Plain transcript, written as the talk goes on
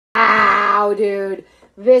Wow, dude.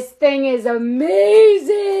 This thing is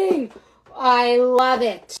amazing. I love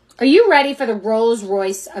it. Are you ready for the Rolls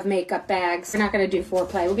Royce of makeup bags? We're not going to do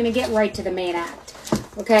foreplay. We're going to get right to the main act.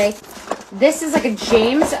 Okay? This is like a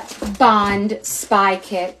James Bond spy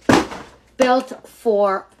kit built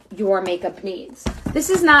for your makeup needs. This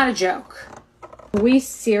is not a joke. Are we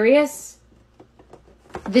serious?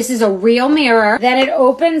 This is a real mirror. Then it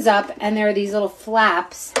opens up and there are these little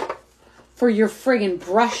flaps for your friggin'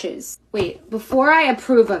 brushes. Wait, before I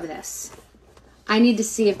approve of this, I need to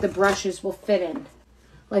see if the brushes will fit in.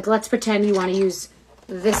 Like, let's pretend you want to use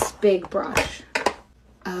this big brush.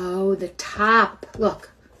 Oh, the top. Look.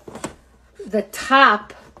 The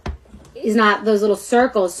top is not those little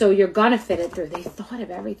circles, so you're gonna fit it through. They thought of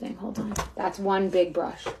everything. Hold on. That's one big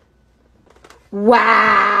brush.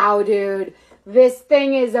 Wow, dude. This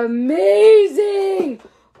thing is amazing.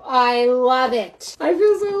 I love it. I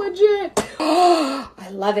feel so legit. Oh, I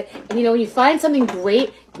love it. And you know, when you find something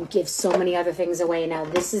great, you give so many other things away. Now,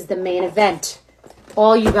 this is the main event.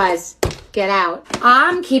 All you guys get out.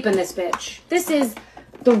 I'm keeping this bitch. This is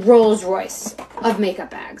the Rolls Royce of makeup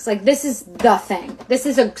bags. Like, this is the thing. This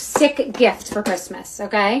is a sick gift for Christmas,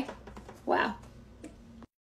 okay? Wow.